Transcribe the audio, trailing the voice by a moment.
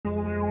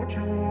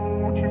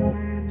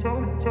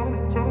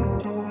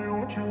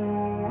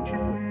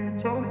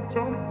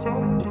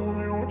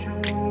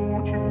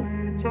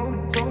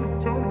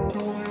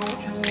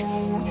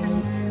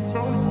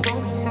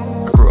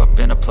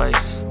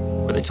place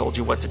where they told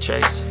you what to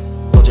chase,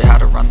 told you how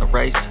to run the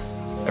race.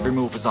 Every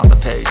move was on the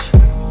page,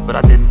 but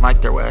I didn't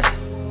like their way.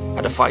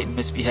 Had to fight and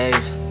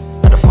misbehave,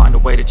 had to find a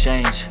way to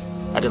change,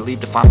 had to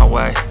leave to find my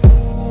way.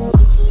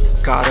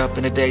 Caught up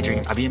in a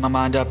daydream, I beat my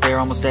mind up there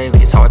almost daily.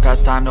 It's how I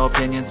pass time, no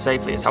opinions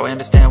safely. It's how I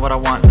understand what I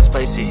want in this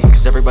place, see.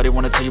 Cause everybody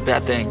wanna tell you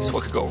bad things,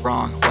 what could go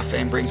wrong, what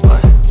fame brings. But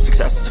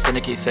success is a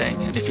finicky thing,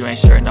 and if you ain't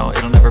sure, no,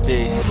 it'll never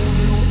be.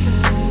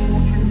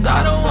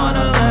 I don't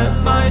wanna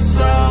let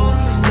myself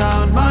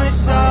down,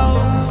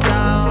 myself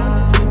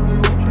down.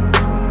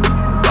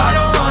 I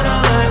don't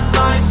wanna let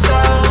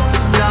myself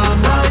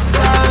down,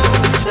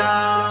 myself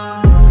down.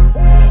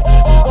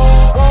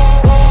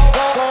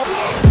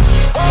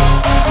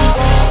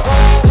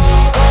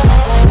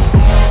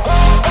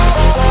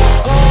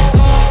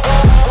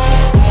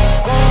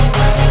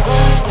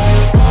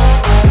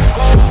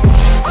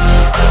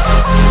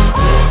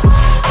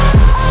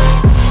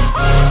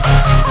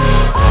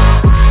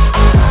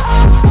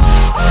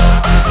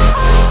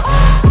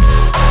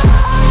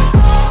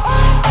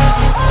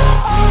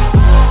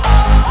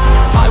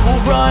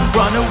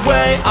 Run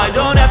away, I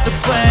don't have to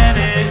plan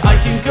it. I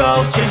can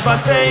go, change my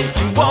fate,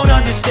 you won't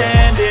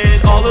understand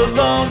it. All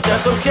alone,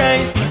 that's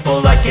okay,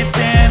 people I can't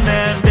stand them.